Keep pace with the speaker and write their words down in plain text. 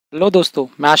Hello दोस्तों,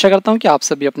 मैं आशा करता हूँ कि आप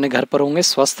सभी अपने घर पर होंगे,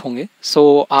 स्वस्थ होंगे।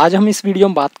 आज हम इस वीडियो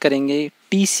में बात करेंगे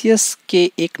टीसीएस के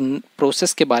एक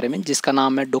प्रोसेस के बारे में जिसका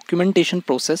नाम है डॉक्यूमेंटेशन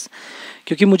प्रोसेस।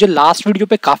 क्योंकि मुझे लास्ट वीडियो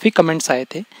पे काफ़ी कमेंट्स आए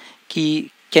थे कि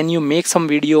can you make some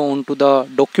video on to the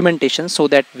documentation so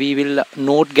that we will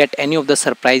not get any of the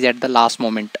surprise at the last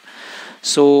moment.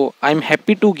 So I'm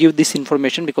happy to give this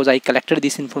information because I collected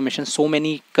this information so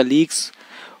many colleagues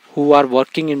who are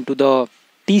working into the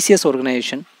TCS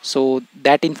organization. So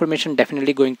that information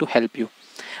definitely going to help you.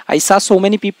 I saw so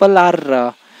many people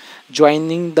are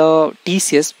joining the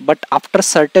TCS, but after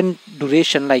certain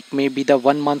duration, like maybe the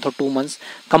 1 month or 2 months,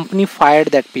 company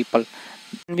fired that people.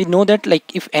 We know that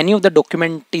like if any of the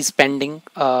document is pending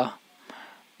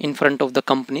in front of the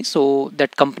company, so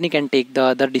that company can take the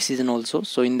other decision also.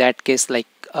 So in that case,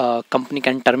 like company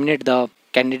can terminate the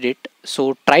candidate. So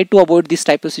try to avoid this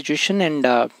type of situation and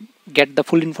get the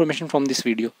full information from this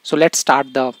video. So let's start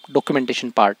the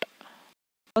documentation part.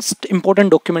 First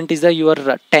important document is the your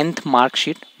 10th mark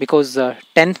sheet, because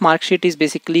 10th mark sheet is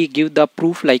basically give the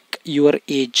proof like your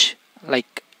age,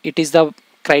 like it is the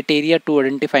criteria to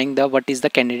identifying the what is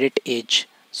the candidate age.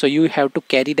 So you have to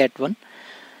carry that one.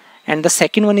 And the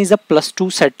second one is a +2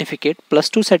 certificate.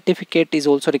 +2 certificate is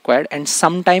also required, and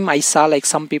sometime I saw like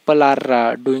some people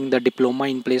are doing the diploma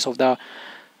in place of the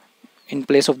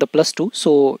 +2.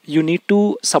 So you need to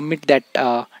submit that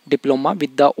diploma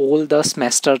with the all the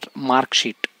semester mark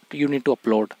sheet you need to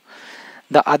upload.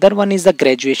 The other one is the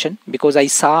graduation, because I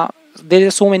saw there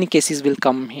are so many cases will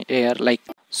come here. Like,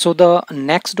 so the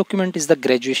next document is the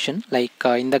graduation. Like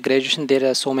in the graduation there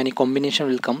are so many combination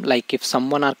will come. Like if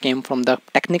someone are came from the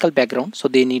technical background, so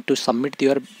they need to submit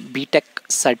their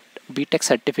BTech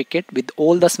certificate with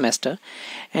all the semester,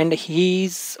 and he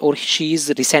is or she is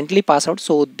recently passed out,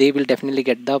 so they will definitely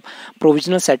get the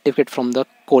provisional certificate from the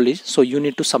college. So you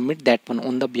need to submit that one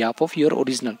on the behalf of your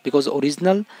original, because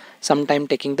original sometime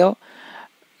taking the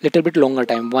little bit longer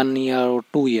time, 1 year or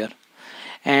 2 year.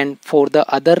 And for the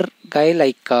other guy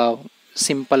like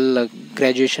simple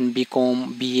graduation, BCom,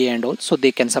 BA and all, so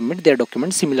they can submit their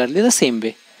documents similarly the same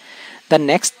way. The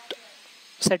next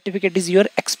certificate is your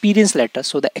experience letter.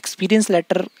 So the experience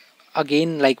letter,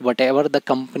 again, like whatever the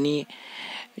company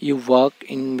you work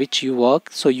in which you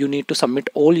work, so you need to submit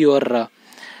all your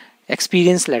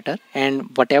experience letter,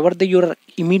 and whatever the your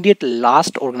immediate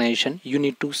last organization, you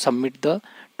need to submit the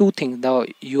two things: the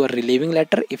your relieving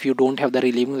letter. If you don't have the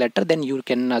relieving letter, then you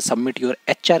can submit your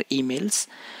HR emails.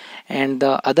 And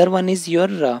the other one is your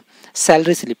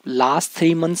salary slip, last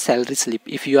 3 months salary slip.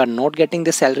 If you are not getting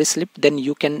the salary slip, then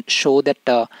you can show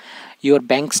that your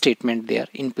bank statement there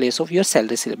in place of your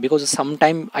salary slip, because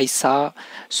sometime I saw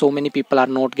so many people are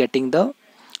not getting the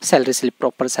salary slip,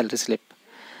 proper salary slip.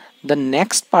 The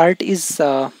next part is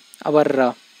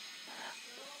our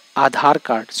Aadhaar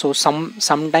card. So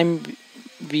sometime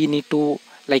we need to,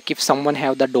 like if someone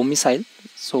have the domicile,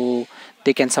 so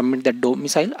they can submit the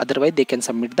domicile, otherwise they can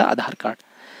submit the Aadhaar card.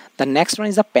 The next one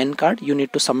is the PAN card. You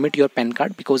need to submit your PAN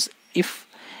card, because if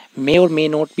may or may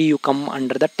not be you come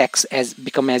under the tax as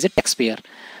become as a taxpayer,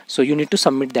 so you need to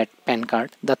submit that PAN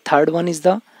card. The third one is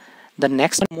the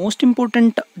next most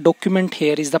important document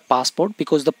here is the passport,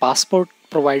 because the passport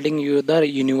providing you the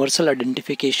universal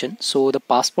identification. So the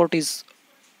passport is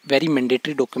very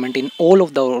mandatory document in all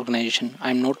of the organization.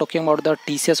 I'm not talking about the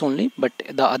TCS only, but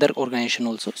the other organization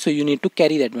also. So you need to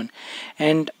carry that one,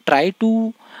 and try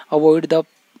to avoid the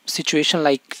situation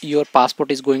like your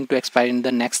passport is going to expire in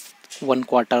the next 1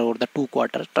 quarter or the 2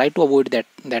 quarter. Try to avoid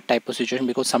that type of situation,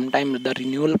 because sometimes the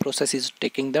renewal process is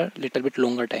taking the little bit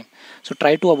longer time. So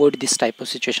try to avoid this type of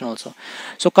situation also.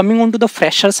 So coming on to the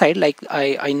fresher side, like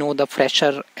I know the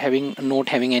fresher not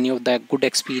having any of the good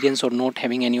experience or not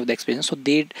having any of the experience, so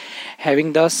they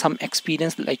having the some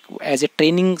experience like as a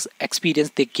training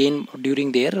experience they gain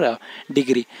during their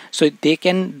degree. So they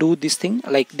can do this thing,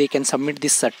 like they can submit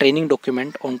this training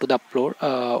document onto the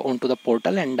onto the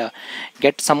portal, and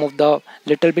get some of the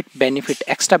little bit benefit,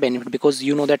 extra benefit, because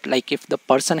you know that like if the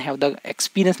person have the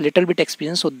experience, little bit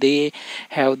experience, so they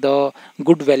have the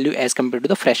good value as compared to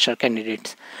the fresher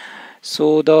candidates.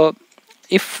 So the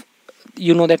if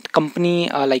you know that company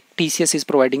like TCS is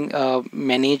providing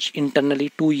manage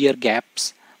internally 2 year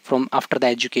gaps from after the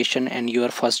education and your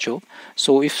first job.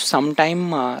 So if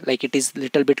sometime like it is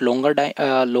little bit longer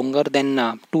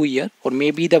than 2 year, or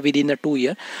maybe the within the 2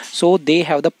 year, so they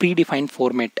have the predefined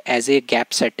format as a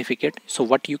gap certificate. So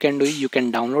what you can do is you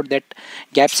can download that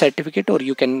gap certificate, or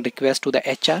you can request to the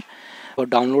HR or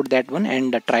download that one,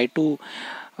 and try to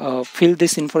fill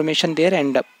this information there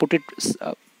and put it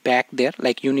back there.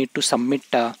 Like you need to submit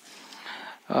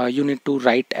you need to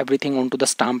write everything onto the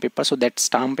stamp paper. So that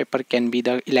stamp paper can be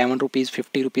the 11 rupees,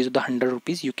 50 rupees, or the 100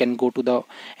 rupees. You can go to the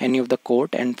any of the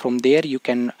court, and from there you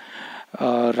can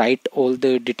write all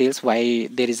the details why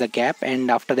there is a gap,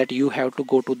 and after that you have to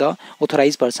go to the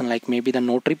authorized person, like maybe the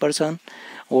notary person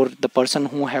or the person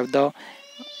who have the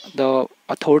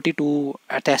authority to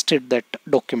attest it that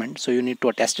document. So you need to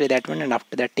attest that one, and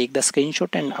after that take the screenshot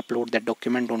and upload that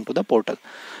document onto the portal.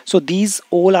 So these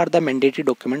all are the mandatory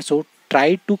documents. So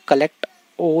try to collect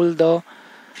all the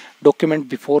document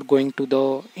before going to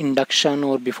the induction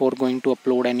or before going to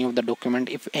upload any of the document.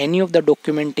 If any of the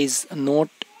document is not,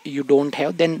 you don't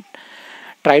have, then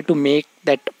try to make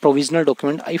that provisional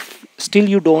document. If still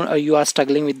you don't, you are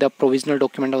struggling with the provisional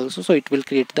document also, so it will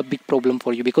create the big problem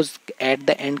for you, because at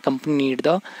the end company need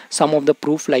the some of the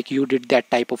proof, like you did that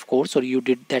type of course or you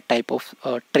did that type of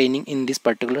training in this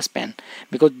particular span,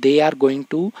 because they are going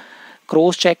to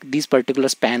cross check this particular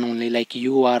span only, like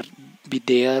you are be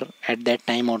there at that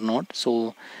time or not.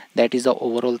 So that is the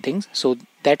overall things. So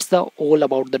that's the all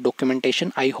about the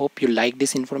documentation. I hope you like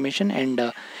this information,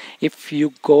 and if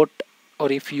you got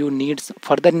or if you need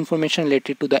further information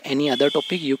related to the any other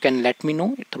topic, you can let me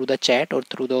know through the chat or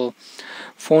through the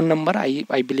phone number.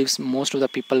 I believe most of the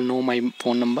people know my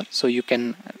phone number, so you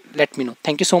can let me know.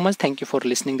 Thank you so much. Thank you for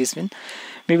listening this one.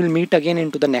 We will meet again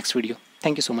into the next video.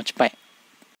 Thank you so much. Bye.